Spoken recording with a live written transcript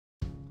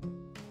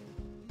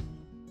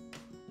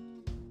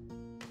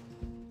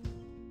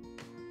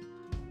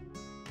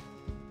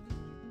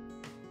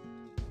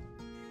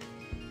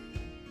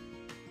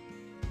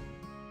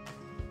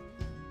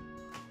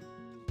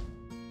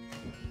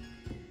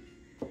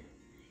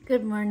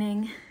Good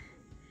morning.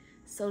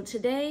 So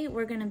today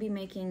we're going to be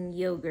making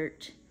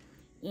yogurt,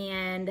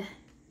 and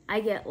I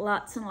get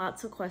lots and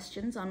lots of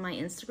questions on my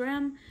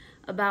Instagram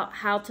about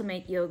how to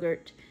make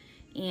yogurt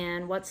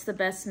and what's the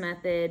best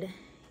method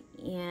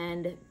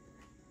and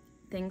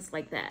things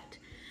like that.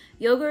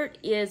 Yogurt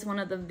is one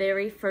of the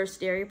very first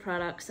dairy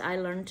products I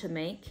learned to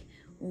make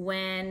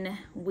when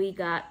we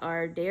got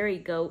our dairy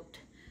goat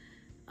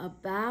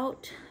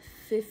about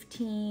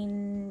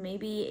 15,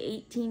 maybe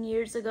 18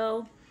 years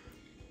ago.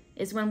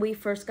 Is when we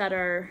first got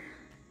our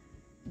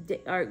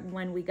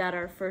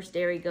first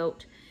dairy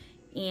goat,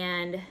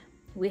 and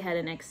we had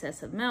an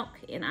excess of milk,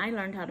 and I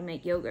learned how to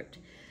make yogurt.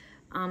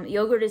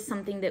 Yogurt is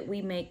something that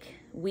we make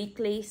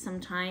weekly,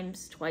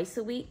 sometimes twice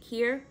a week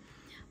here.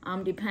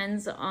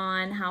 Depends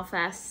on how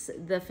fast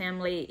the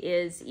family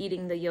is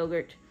eating the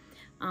yogurt.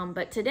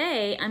 But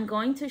today I'm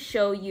going to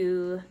show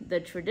you the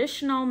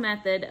traditional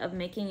method of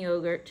making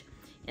yogurt.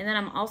 And then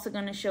I'm also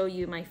going to show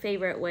you my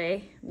favorite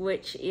way,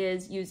 which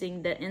is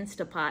using the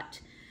Instapot.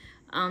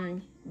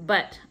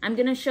 But I'm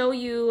going to show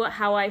you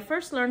how I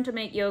first learned to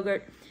make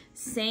yogurt.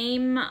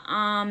 Same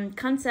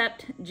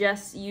concept,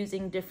 just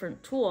using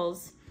different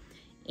tools.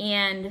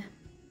 And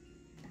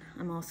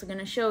I'm also going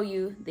to show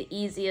you the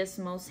easiest,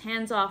 most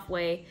hands-off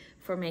way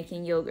for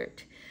making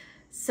yogurt.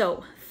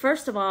 So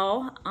first of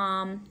all,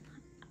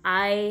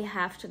 I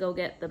have to go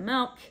get the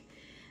milk.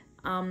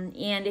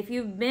 And if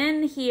you've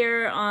been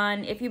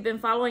if you've been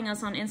following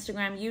us on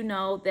Instagram, you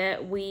know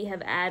that we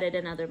have added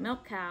another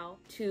milk cow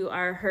to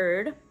our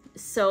herd.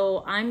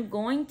 So I'm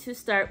going to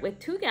start with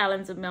 2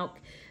 gallons of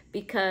milk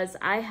because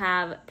I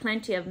have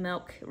plenty of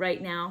milk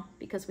right now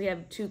because we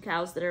have 2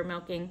 cows that are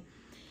milking.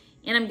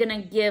 And I'm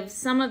gonna give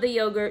some of the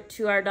yogurt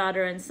to our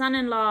daughter and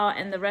son-in-law,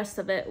 and the rest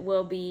of it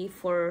will be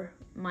for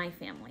my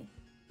family.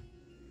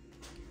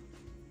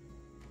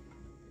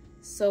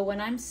 So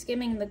when I'm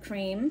skimming the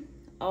cream,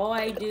 all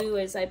I do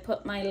is I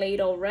put my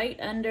ladle right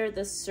under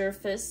the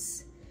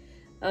surface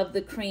of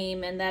the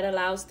cream, and that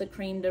allows the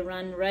cream to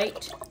run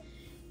right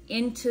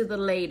into the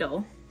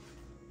ladle.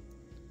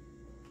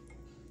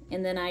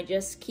 And then I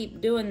just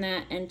keep doing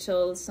that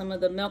until some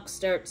of the milk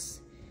starts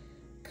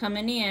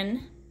coming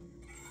in.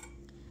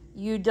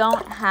 You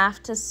don't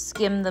have to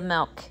skim the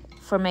milk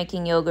for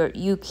making yogurt.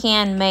 You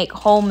can make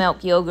whole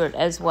milk yogurt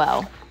as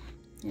well.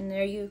 And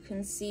there you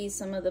can see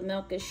some of the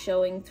milk is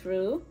showing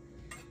through.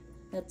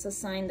 That's a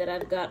sign that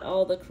I've got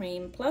all the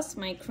cream, plus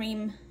my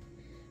cream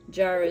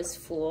jar is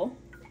full.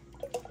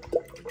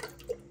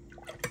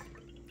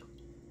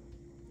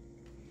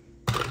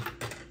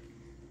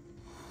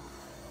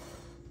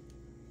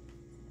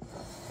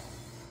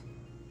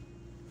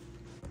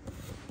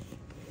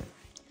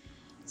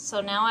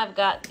 So now I've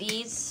got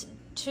these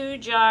 2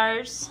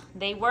 jars.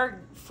 They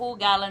were full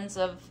gallons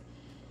of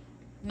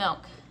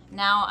milk.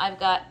 Now I've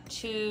got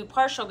 2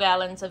 partial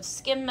gallons of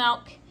skim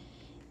milk,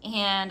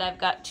 and I've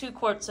got 2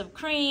 quarts of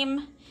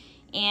cream,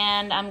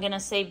 and I'm gonna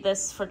save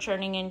this for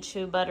churning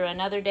into butter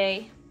another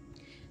day.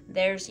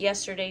 There's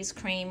yesterday's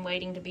cream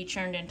waiting to be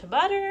churned into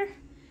butter,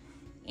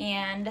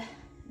 and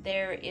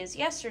there is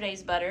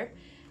yesterday's butter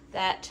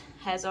that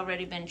has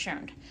already been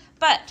churned.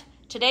 But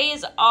today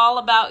is all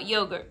about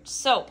yogurt,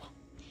 so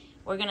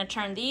we're gonna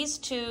turn these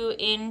 2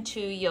 into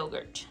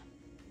yogurt.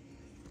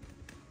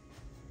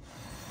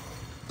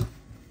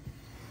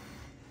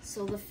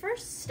 So the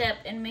first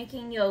step in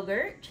making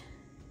yogurt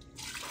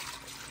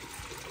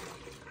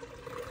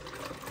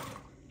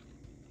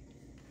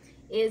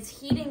is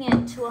heating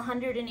it to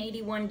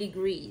 181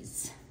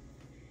 degrees.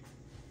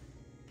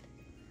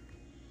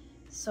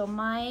 So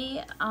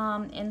my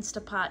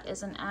Instapot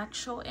is an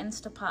actual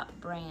Instapot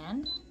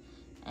brand,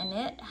 and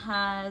it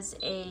has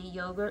a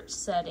yogurt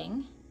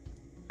setting.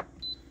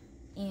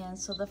 And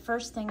so the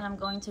first thing I'm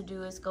going to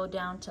do is go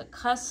down to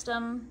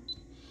custom,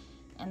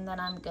 and then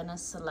I'm gonna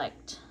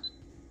select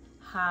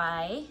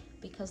high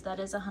because that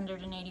is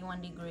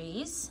 181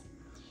 degrees,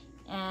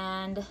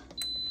 and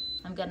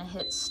I'm gonna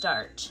hit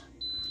start.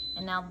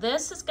 And now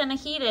this is gonna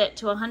heat it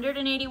to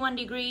 181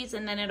 degrees,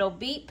 and then it'll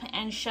beep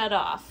and shut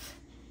off.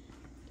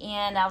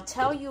 And I'll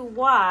tell you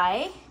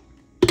why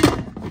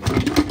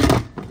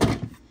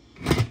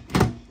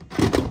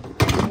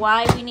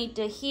we need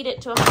to heat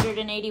it to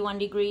 181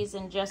 degrees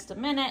in just a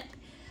minute.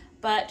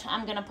 But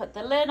I'm gonna put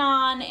the lid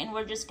on, and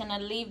we're just gonna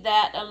leave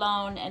that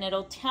alone, and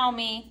it'll tell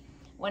me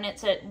when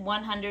it's at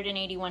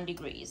 181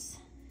 degrees.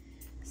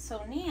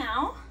 So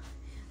now,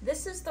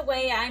 this is the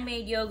way I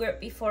made yogurt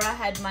before I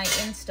had my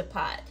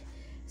Instapot.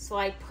 So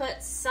I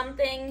put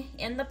something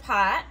in the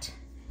pot.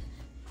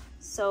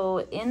 So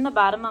in the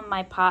bottom of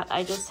my pot,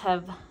 I just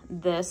have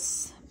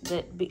this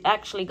that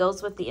actually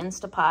goes with the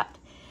Instapot.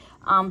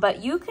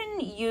 But you can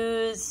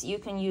use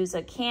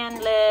a can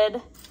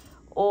lid,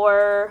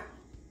 or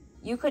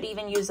you could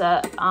even use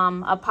a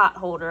pot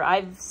holder.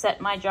 I've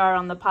set my jar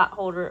on a pot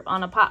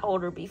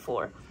holder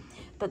before.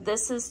 But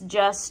this is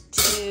just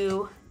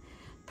to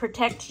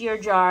protect your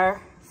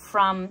jar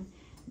from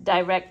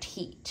direct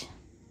heat.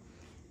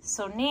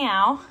 So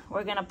now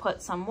we're gonna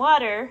put some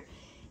water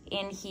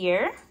in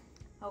here.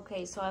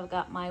 Okay, so I've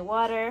got my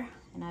water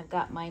and I've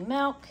got my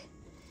milk.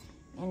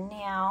 And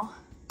now,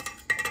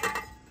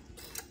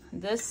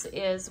 this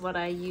is what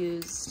I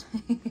used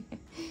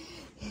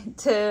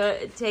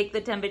to take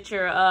the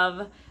temperature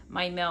of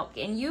my milk.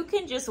 And you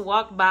can just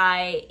walk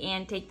by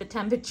and take the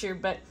temperature,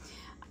 but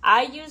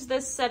I use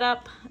this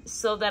setup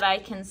so that I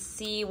can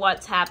see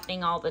what's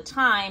happening all the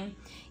time.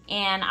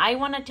 And I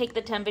want to take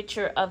the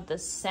temperature of the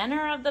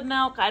center of the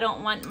milk. I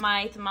don't want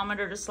my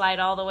thermometer to slide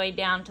all the way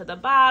down to the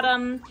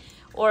bottom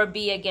or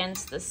be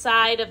against the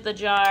side of the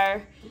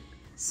jar.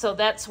 So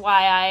that's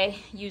why I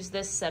use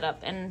this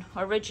setup. And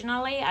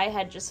originally I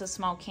had just a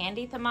small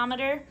candy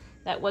thermometer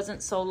that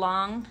wasn't so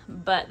long,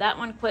 but that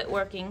one quit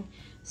working.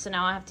 So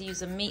now I have to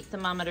use a meat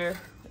thermometer,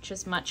 which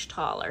is much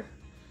taller.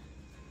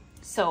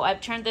 So I've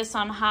turned this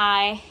on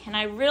high, and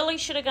I really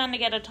should have gone to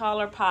get a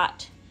taller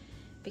pot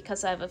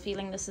because I have a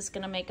feeling this is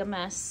gonna make a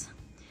mess.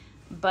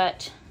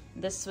 But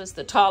this was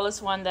the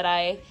tallest one that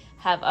I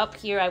have up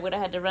here. I would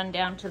have had to run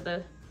down to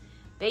the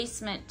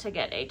basement to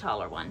get a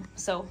taller one.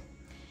 So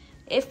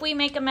if we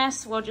make a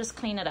mess, we'll just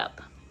clean it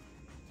up.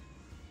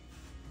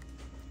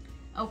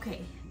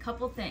 Okay,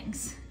 couple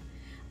things.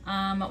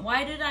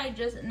 Why did I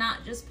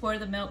not just pour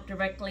the milk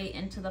directly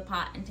into the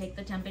pot and take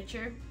the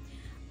temperature?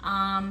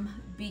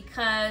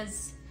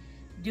 Because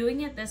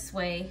doing it this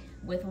way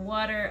with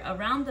water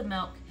around the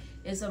milk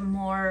is a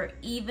more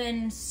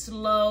even,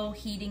 slow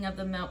heating of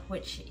the milk,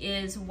 which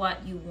is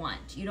what you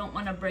want. You don't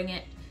want to bring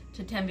it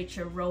to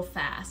temperature real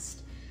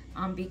fast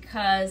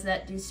because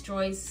that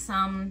destroys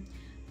some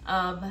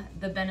of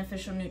the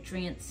beneficial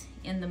nutrients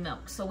in the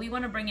milk. So we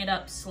want to bring it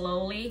up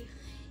slowly.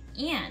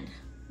 And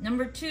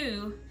number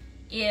two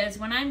is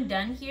when I'm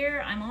done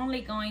here, I'm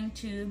only going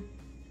to,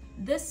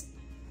 this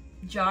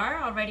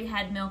jar already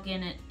had milk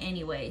in it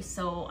anyway,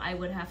 so I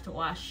would have to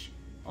wash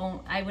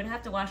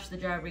the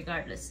jar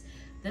regardless.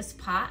 This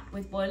pot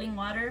with boiling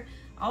water,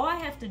 all I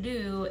have to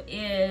do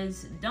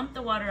is dump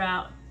the water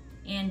out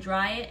and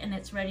dry it, and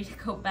it's ready to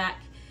go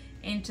back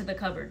into the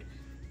cupboard.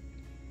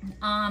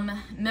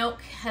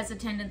 Milk has a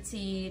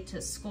tendency to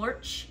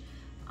scorch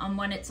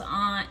when it's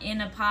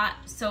in a pot,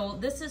 so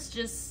this is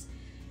just,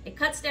 it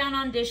cuts down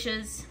on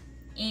dishes,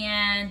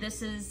 and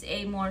this is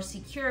a more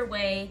secure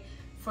way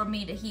for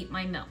me to heat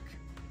my milk.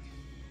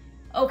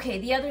 Okay,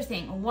 the other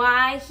thing,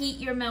 why heat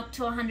your milk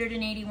to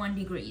 181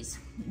 degrees?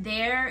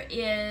 There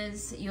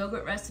is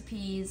yogurt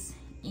recipes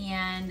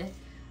and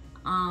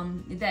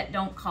that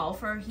don't call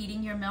for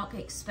heating your milk,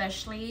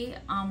 especially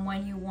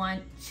when you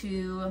want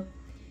to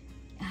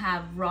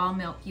have raw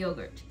milk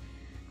yogurt.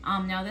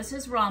 Now this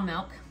is raw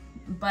milk,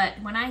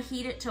 but when I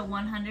heat it to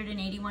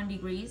 181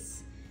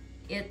 degrees,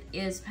 it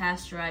is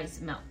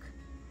pasteurized milk.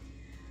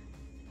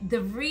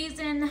 The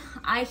reason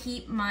I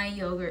heat my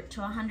yogurt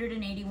to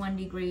 181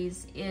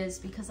 degrees is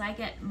because I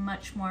get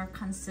much more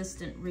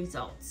consistent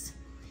results.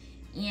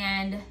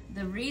 And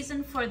the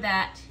reason for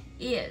that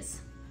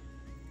is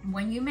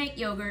when you make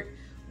yogurt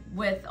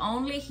with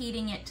only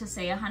heating it to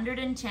say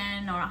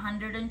 110 or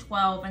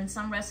 112, and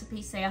some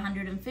recipes say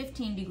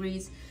 115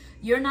 degrees,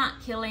 you're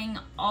not killing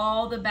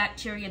all the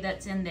bacteria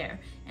that's in there.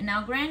 And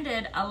now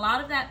granted, a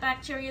lot of that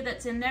bacteria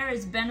that's in there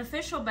is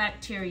beneficial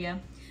bacteria,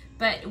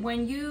 but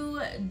when you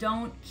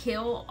don't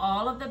kill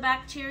all of the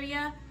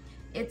bacteria,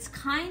 it's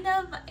kind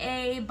of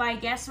a by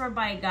guess or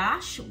by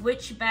gosh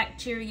which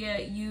bacteria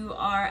you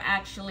are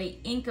actually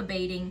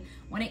incubating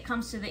when it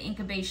comes to the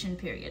incubation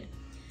period.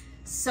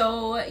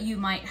 So you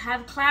might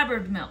have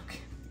clabbered milk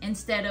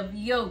instead of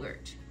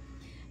yogurt.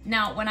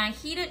 Now, when I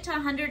heat it to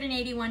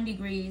 181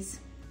 degrees,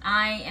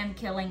 I am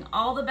killing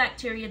all the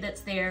bacteria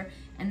that's there,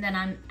 and then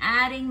I'm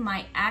adding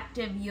my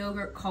active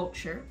yogurt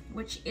culture,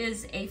 which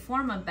is a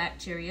form of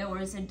bacteria or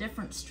is a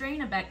different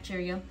strain of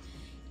bacteria,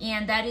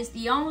 and that is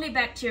the only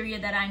bacteria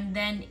that I'm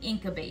then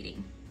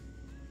incubating.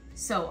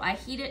 So I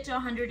heat it to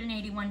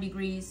 181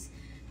 degrees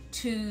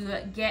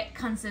to get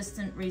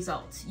consistent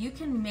results. You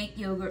can make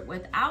yogurt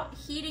without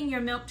heating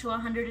your milk to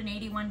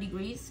 181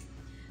 degrees,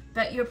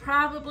 but you're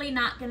probably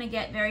not going to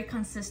get very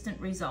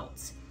consistent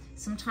results.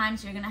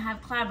 Sometimes you're going to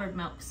have clabbered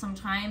milk,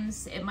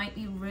 sometimes it might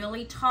be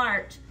really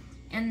tart,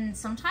 and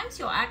sometimes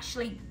you'll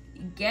actually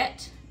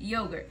get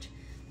yogurt.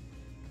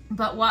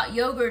 But what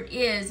yogurt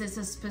is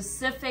a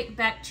specific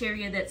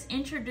bacteria that's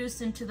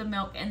introduced into the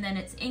milk, and then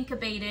it's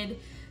incubated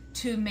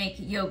to make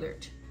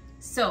yogurt.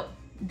 So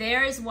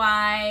there is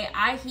why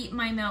I heat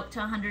my milk to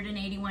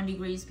 181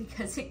 degrees,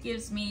 because it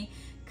gives me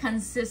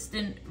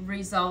consistent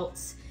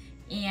results.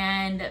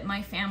 And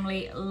my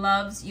family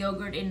loves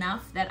yogurt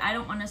enough that I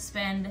don't want to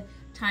spend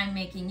time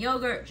making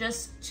yogurt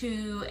just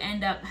to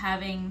end up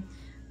having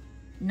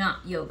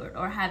not yogurt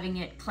or having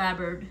it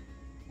clabbered,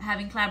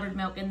 having clabbered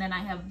milk, and then I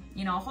have,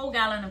 you know, a whole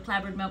gallon of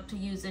clabbered milk to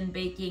use in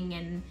baking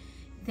and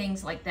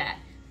things like that.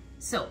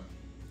 So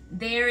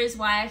there is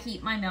why I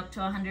heat my milk to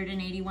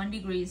 181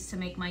 degrees to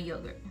make my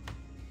yogurt.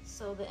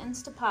 So the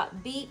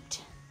Instapot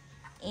beeped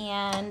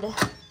and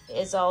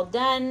is all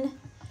done.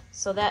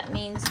 So that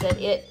means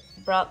that it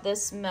brought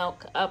this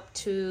milk up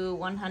to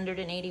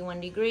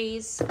 181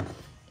 degrees.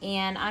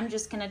 And I'm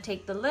just gonna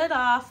take the lid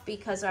off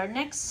because our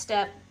next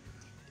step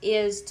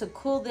is to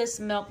cool this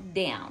milk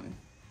down.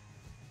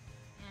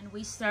 And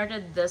We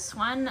started this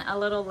one a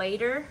little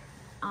later,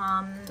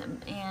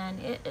 and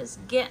it is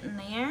getting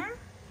there.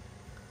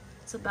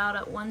 It's about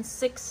at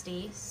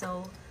 160,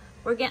 so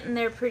we're getting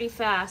there pretty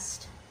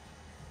fast.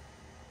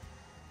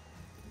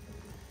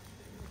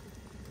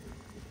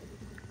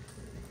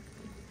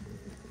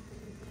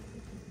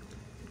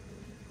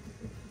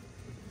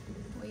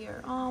 We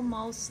are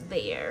almost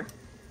there.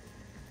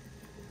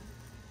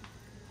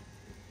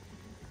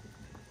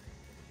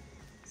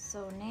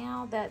 So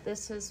now that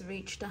this has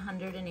reached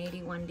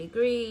 181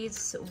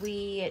 degrees,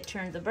 we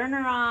turned the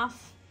burner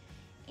off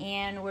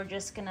and we're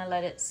just gonna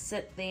let it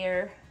sit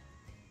there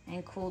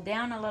and cool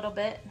down a little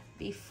bit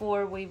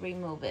before we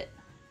remove it.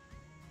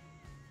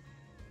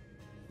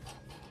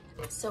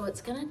 So it's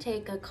gonna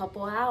take a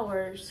couple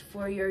hours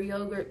for your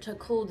yogurt to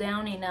cool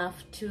down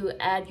enough to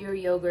add your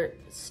yogurt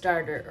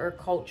starter or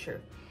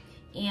culture.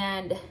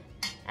 And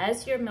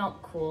as your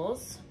milk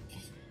cools,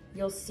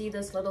 you'll see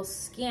this little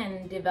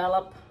skin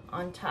develop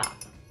on top.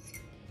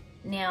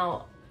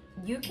 Now,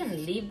 you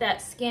can leave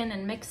that skin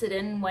and mix it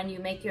in when you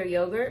make your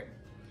yogurt,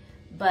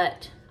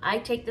 but I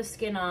take the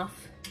skin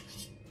off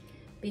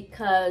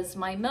because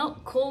my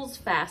milk cools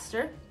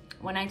faster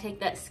when I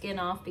take that skin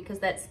off, because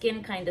that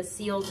skin kind of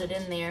seals it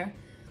in there.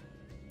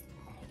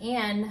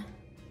 And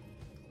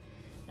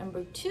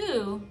number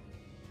two,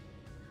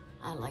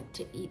 I like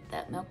to eat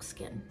that milk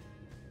skin.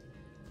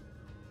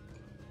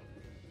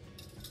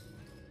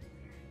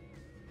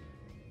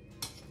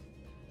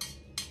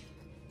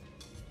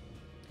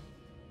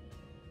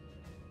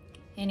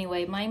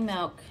 Anyway, my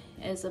milk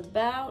is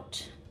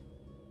about,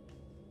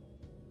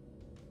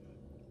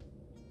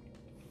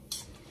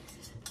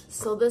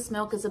 so this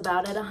milk is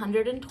about at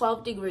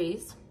 112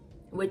 degrees,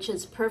 which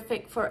is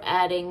perfect for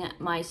adding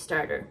my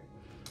starter.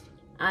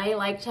 I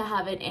like to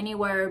have it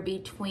anywhere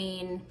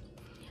between,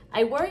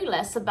 I worry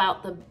less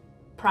about the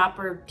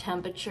proper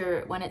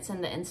temperature when it's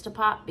in the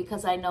Instapot,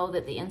 because I know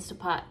that the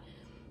Instapot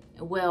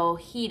will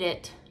heat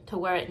it to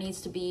where it needs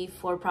to be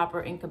for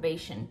proper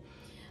incubation.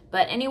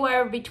 But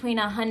anywhere between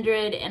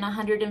 100 and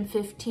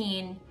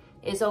 115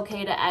 is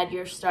okay to add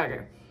your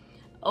starter.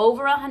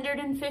 Over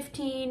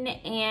 115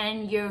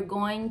 and you're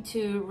going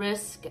to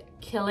risk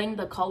killing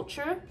the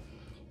culture,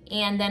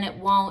 and then it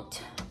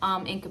won't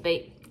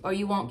incubate, or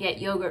you won't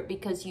get yogurt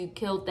because you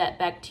killed that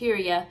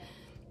bacteria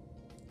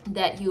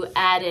that you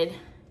added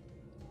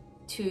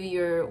to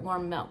your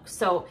warm milk.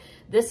 So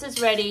this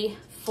is ready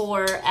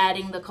for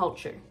adding the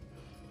culture.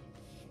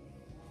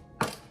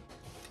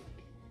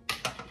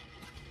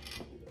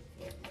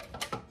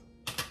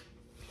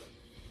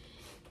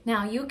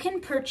 Now you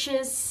can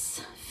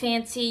purchase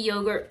fancy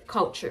yogurt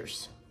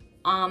cultures.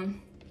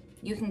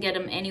 You can get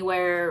them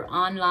anywhere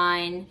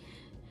online.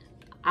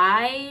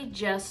 I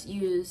just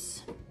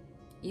use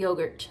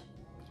yogurt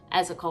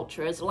as a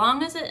culture. As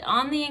long as it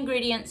on the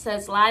ingredient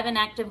says live and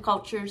active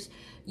cultures,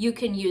 you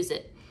can use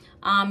it.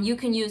 You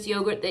can use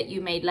yogurt that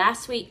you made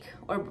last week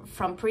or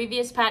from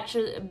previous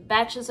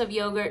batches of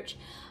yogurt.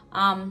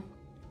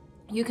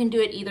 You can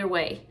do it either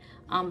way.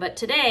 But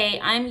today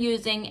I'm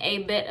using a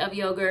bit of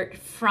yogurt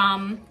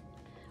from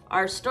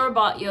our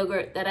store-bought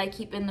yogurt that I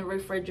keep in the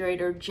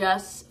refrigerator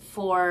just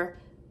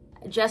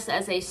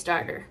as a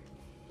starter.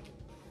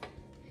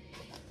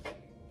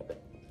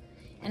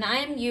 And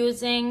I'm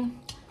using,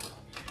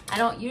 I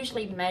don't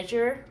usually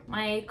measure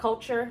my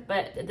culture,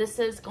 but this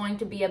is going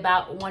to be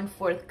about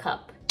 1/4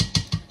 cup.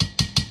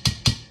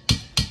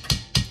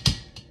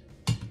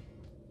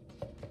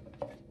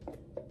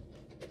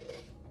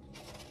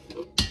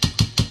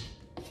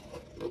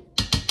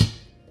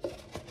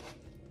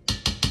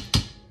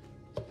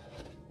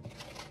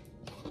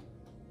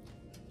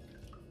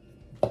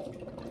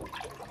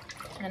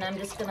 And I'm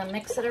just gonna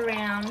mix it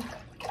around.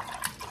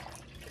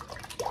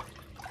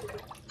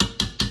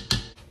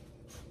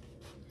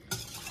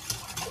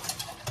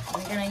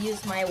 I'm gonna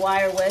use my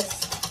wire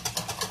whisk.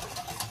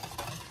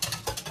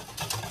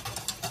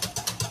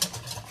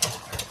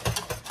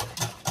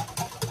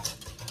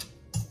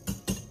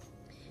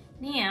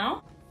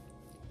 Now,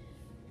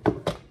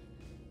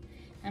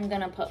 I'm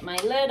gonna put my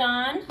lid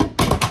on.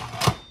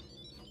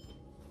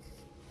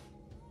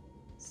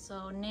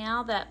 So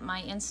now that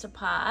my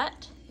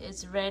Instapot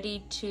is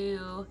ready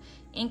to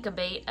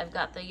incubate, I've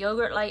got the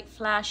yogurt light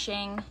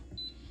flashing.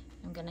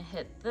 I'm gonna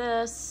hit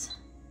this,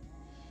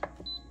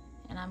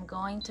 and I'm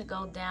going to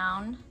go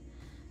down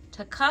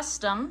to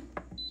custom,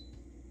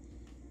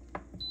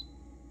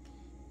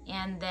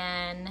 and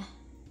then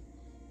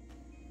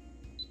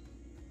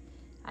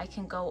I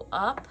can go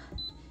up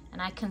and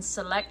I can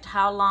select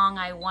how long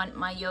I want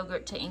my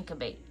yogurt to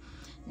incubate.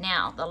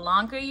 Now, the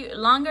longer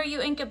you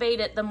incubate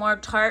it, the more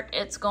tart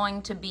it's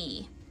going to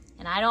be.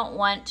 And I don't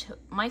want,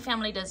 my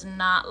family does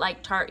not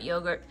like tart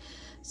yogurt.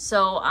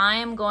 So I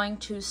am going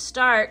to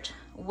start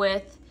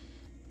with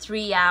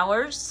 3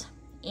 hours,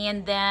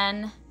 and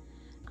then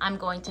I'm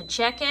going to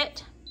check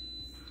it,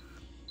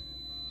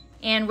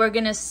 and we're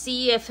gonna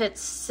see if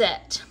it's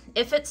set.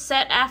 If it's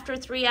set after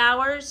 3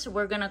 hours,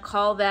 we're gonna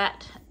call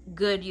that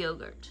good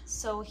yogurt.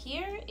 So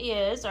here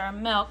is our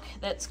milk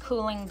that's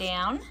cooling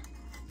down.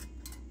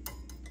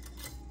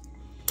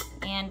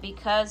 And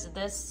because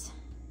this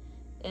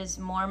is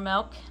more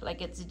milk, like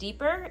it's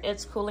deeper,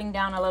 it's cooling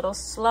down a little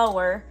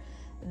slower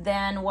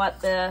than what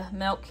the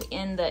milk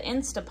in the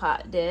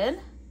Instapot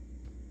did.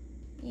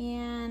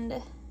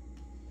 And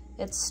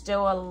it's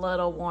still a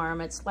little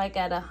warm. It's like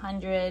at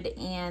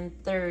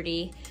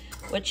 130,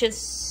 which is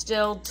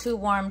still too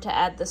warm to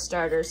add the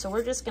starter. So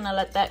we're just gonna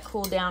let that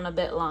cool down a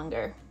bit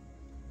longer.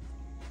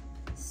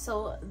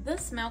 So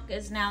this milk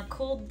is now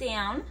cooled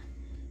down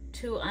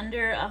to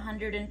under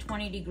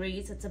 120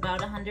 degrees. It's about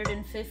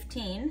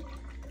 115.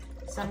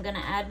 So I'm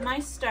gonna add my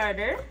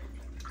starter.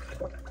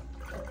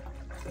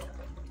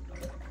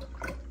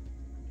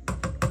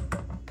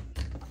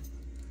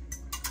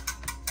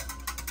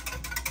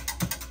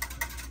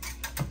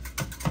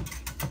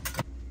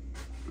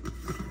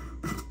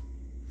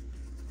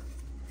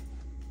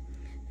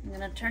 I'm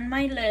gonna turn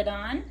my lid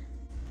on.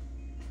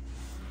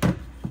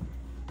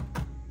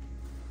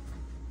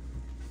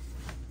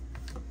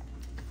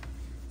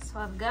 So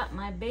I've got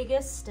my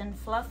biggest and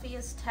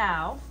fluffiest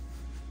towel,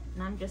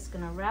 and I'm just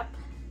gonna wrap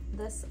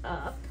this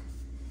up.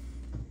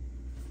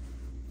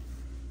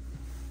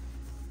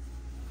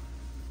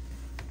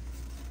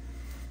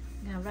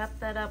 I'm gonna wrap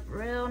that up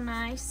real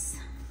nice,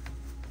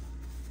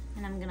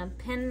 and I'm gonna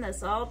pin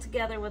this all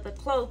together with a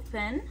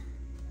clothespin.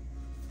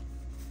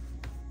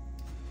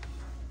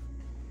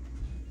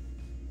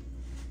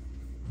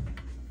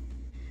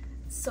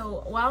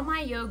 So while my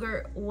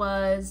yogurt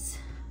was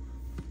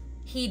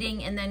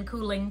heating and then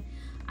cooling,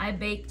 I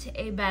baked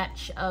a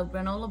batch of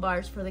granola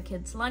bars for the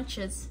kids'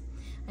 lunches.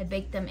 I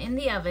baked them in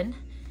the oven,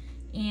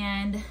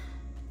 and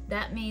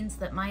that means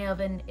that my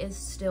oven is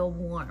still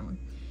warm.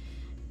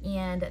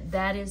 And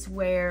that is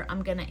where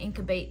I'm gonna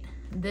incubate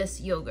this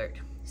yogurt.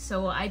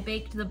 So I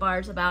baked the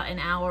bars about an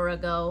hour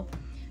ago,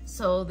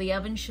 so the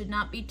oven should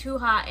not be too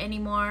hot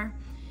anymore,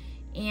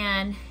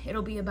 and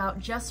it'll be about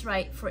just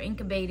right for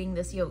incubating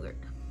this yogurt.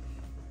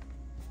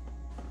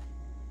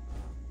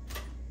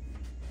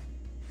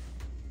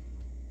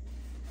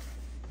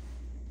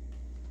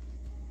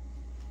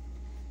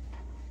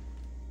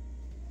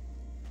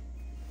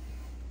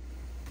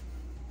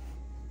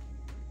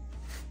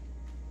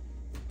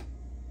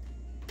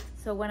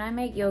 So when I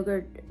make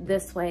yogurt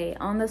this way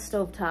on the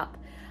stovetop,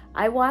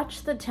 I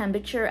watch the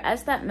temperature.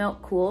 As that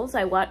milk cools,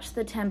 I watch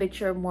the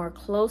temperature more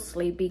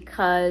closely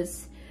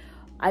because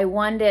I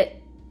want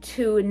it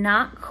to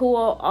not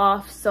cool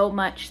off so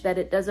much that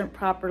it doesn't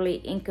properly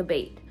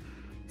incubate.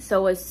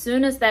 So as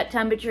soon as that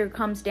temperature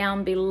comes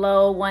down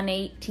below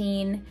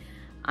 118,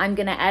 I'm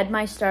gonna add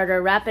my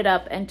starter, wrap it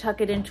up, and tuck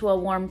it into a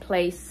warm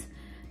place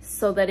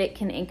so that it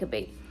can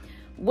incubate.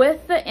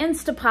 With the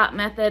Instapot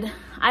method,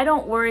 I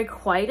don't worry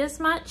quite as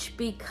much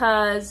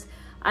because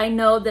I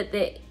know that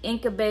the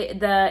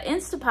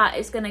Instapot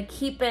is gonna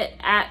keep it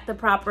at the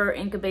proper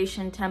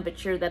incubation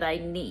temperature that I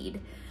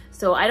need.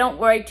 So I don't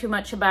worry too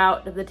much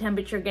about the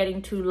temperature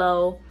getting too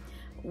low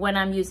when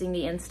I'm using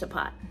the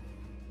Instapot.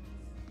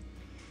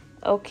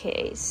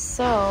 Okay,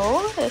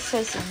 so this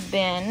has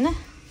been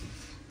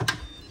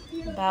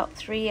about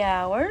 3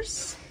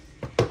 hours.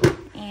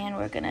 And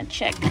we're gonna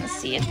check and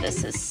see if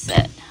this is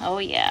set. Oh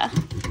yeah,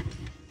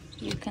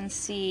 you can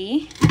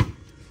see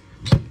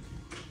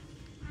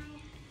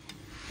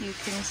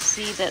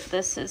that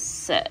this is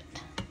set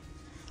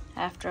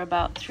after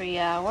about 3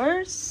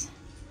 hours.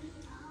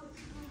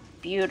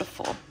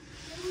 Beautiful.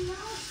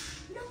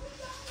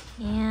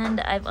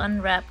 And I've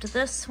unwrapped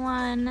this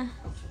one,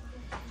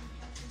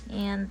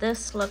 and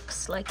this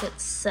looks like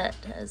it's set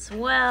as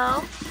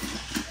well.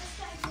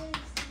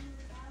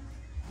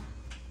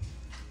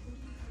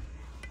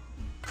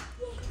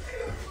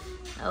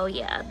 Oh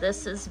yeah,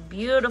 this is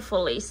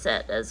beautifully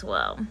set as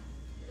well.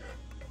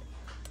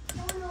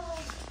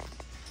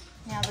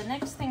 Now the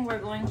next thing we're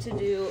going to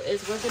do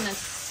is we're gonna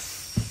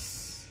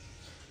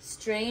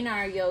strain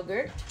our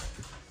yogurt.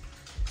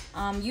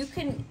 You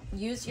can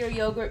use your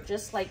yogurt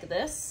just like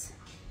this,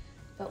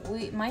 but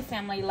my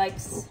family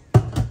likes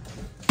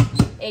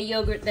a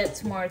yogurt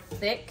that's more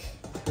thick,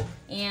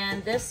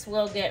 and this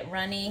will get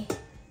runny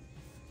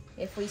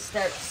if we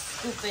start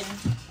scooping.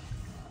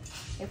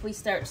 If we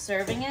start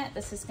serving it,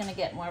 this is gonna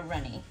get more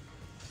runny.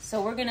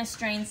 So we're gonna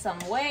strain some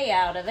whey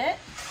out of it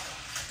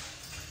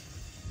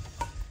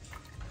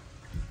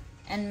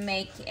and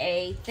make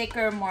a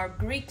thicker, more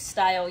Greek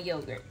style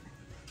yogurt.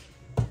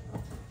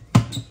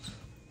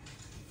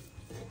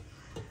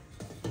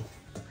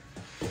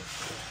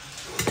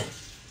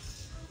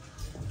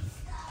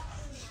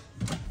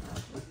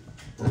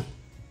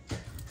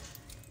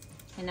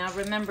 And now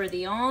remember,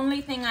 the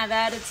only thing I've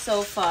added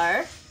so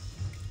far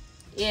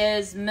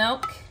is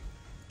milk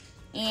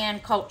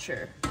and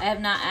culture. I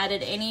have not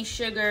added any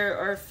sugar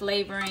or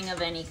flavoring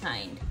of any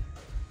kind.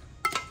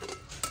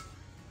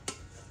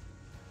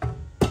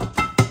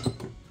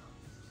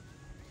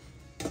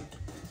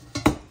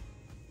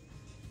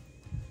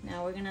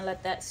 Now we're gonna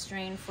let that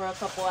strain for a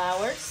couple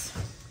hours.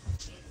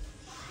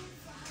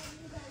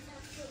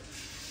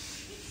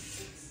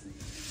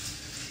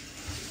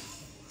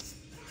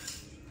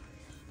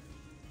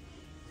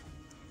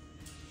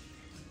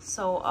 So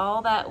So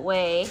all that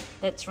whey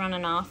that's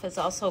running off is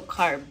also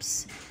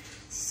carbs.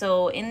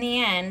 So in the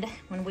end,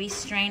 when we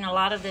strain a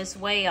lot of this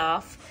whey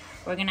off,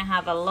 we're gonna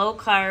have a low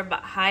carb,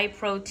 high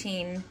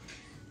protein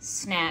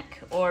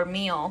snack or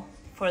meal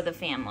for the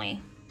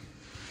family.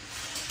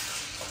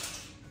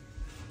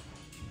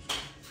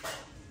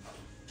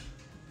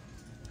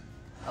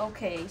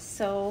 Okay,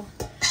 so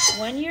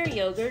when your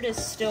yogurt is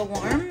still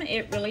warm,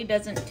 it really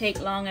doesn't take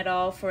long at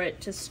all for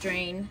it to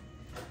strain.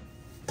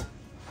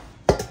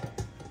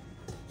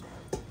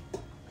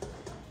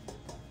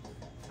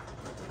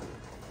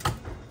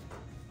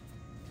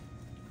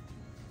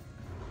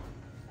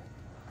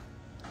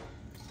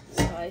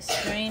 So I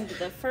strained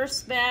the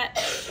first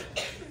batch,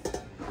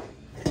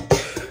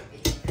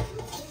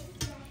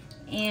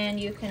 and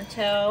you can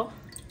tell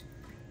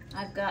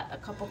I've got a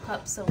couple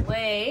cups of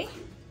whey.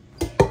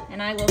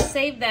 And I will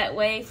save that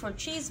whey for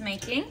cheese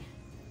making.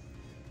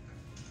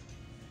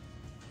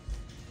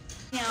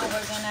 Now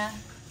we're gonna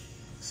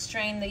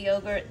strain the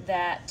yogurt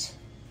that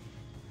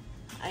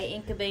I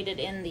incubated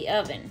in the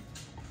oven.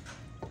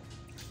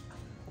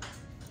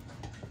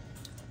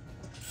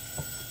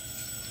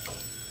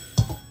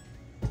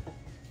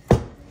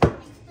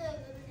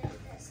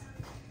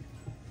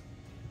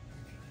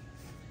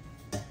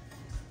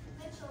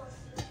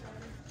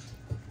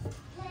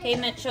 Okay,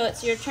 Mitchell,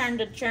 it's your turn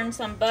to churn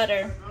some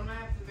butter.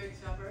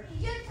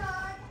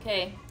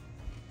 Okay.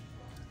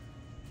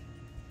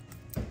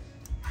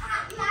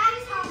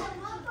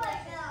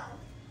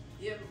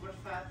 Yeah, but what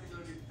if I have to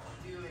go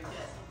do and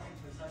get something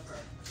for supper?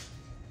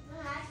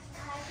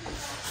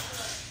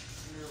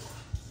 No.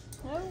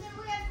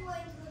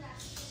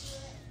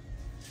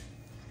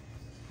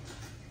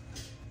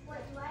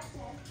 What do I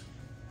say?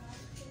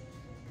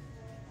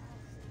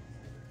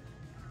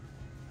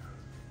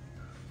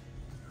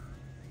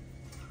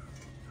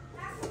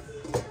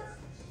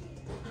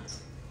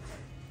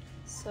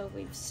 So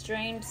we've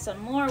strained some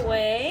more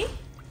whey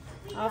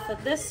off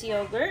of this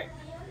yogurt.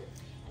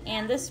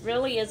 And this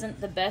really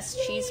isn't the best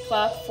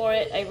cheesecloth for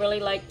it. I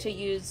really like to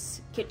use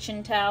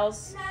kitchen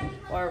towels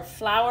or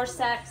flour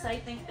sacks, I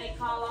think they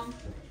call them.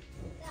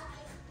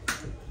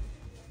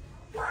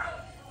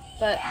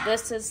 But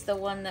this is the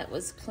one that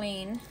was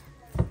clean.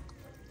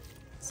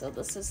 So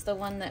this is the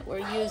one that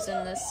we're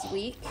using this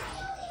week.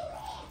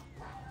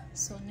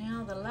 So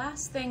now the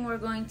last thing we're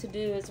going to do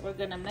is we're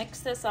going to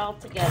mix this all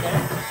together.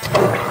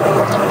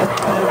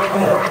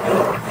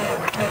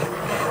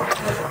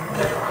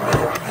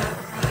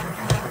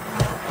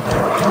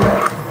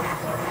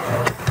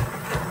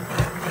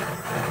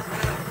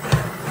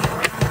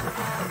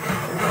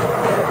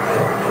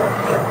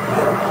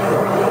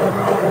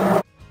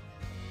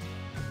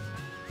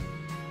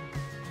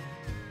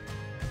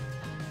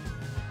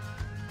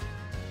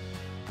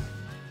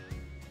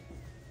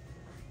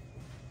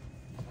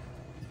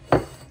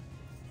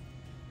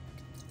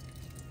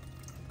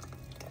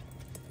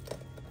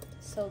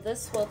 So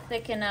this will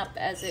thicken up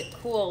as it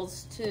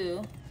cools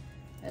too.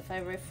 If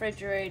I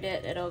refrigerate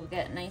it, it'll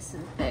get nice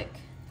and thick.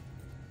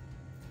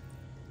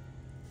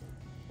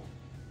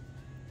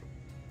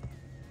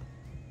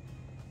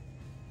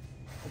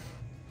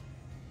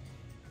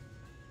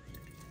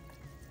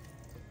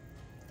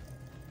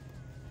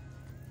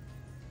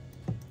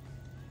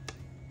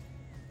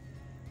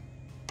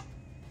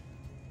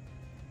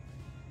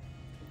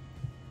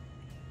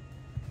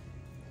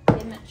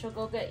 Okay, Mitchell,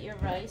 go get your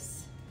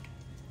rice.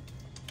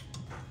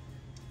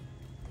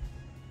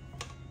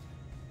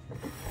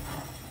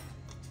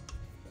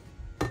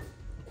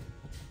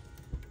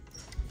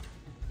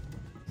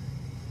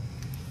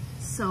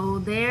 So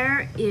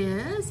there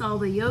is all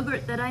the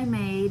yogurt that I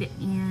made,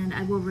 and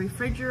I will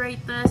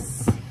refrigerate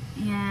this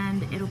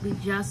and it'll be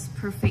just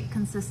perfect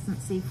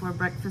consistency for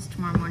breakfast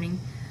tomorrow morning.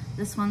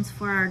 This one's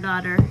for our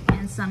daughter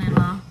and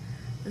son-in-law.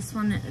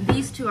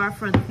 These two are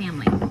for the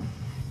family.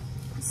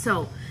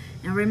 So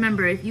now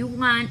remember, if you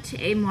want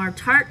a more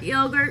tart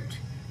yogurt,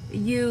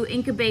 you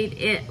incubate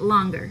it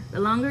longer.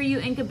 The longer you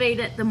incubate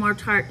it, the more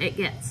tart it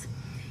gets.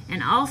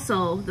 And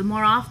also, the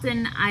more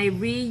often I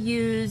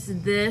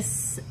reuse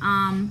this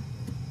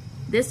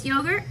this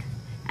yogurt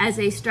as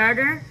a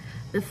starter,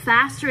 the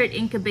faster it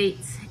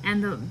incubates,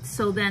 and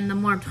so then the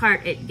more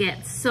tart it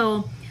gets.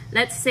 So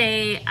let's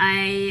say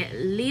I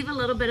leave a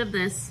little bit of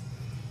this,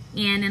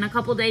 and in a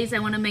couple days I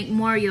want to make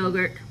more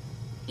yogurt,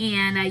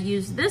 and I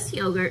use this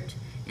yogurt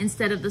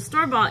instead of the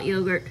store-bought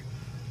yogurt,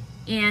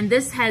 and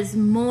this has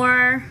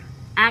more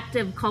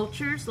active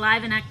cultures,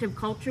 live and active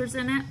cultures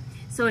in it,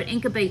 so it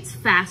incubates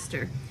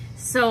faster.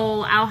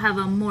 So I'll have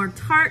a more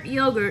tart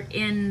yogurt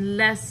in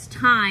less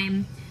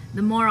time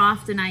the more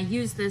often I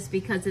use this,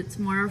 because it's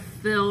more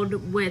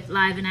filled with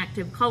live and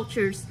active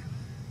cultures,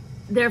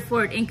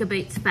 therefore it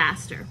incubates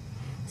faster.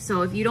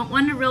 So if you don't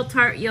want a real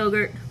tart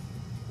yogurt,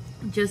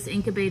 just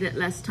incubate it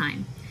less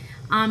time.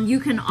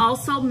 You can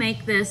also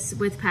make this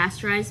with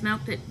pasteurized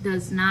milk. It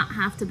does not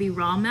have to be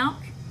raw milk.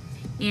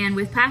 And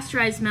with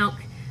pasteurized milk,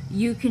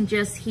 you can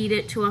just heat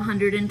it to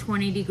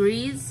 120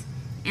 degrees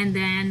and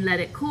then let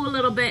it cool a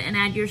little bit and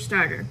add your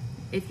starter.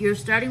 If you're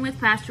starting with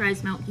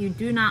pasteurized milk, you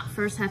do not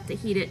first have to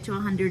heat it to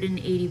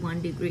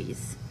 181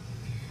 degrees.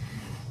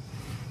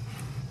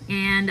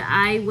 And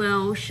I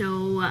will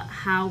show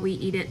how we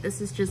eat it.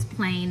 This is just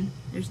plain.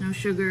 There's no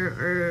sugar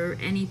or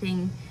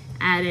anything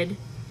added.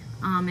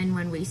 And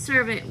when we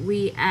serve it,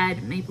 we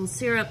add maple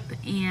syrup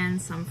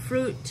and some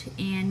fruit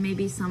and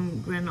maybe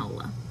some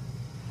granola.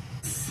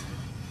 This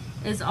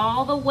is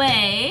all the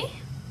whey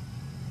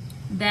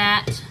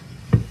that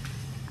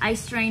I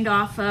strained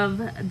off of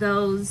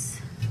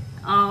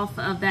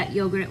that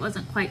yogurt. It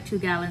wasn't quite 2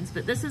 gallons,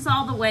 but this is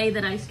all the whey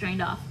that I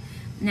strained off.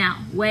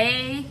 Now,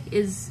 whey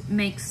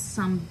makes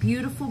some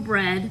beautiful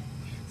bread,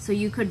 so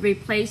you could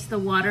replace the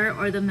water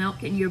or the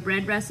milk in your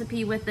bread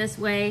recipe with this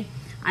whey.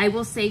 I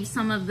will save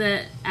some of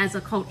it as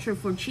a culture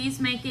for cheese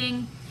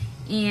making,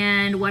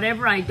 and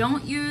whatever I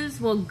don't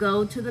use will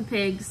go to the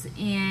pigs,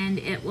 and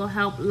it will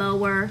help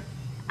lower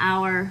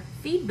our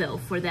feed bill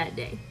for that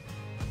day.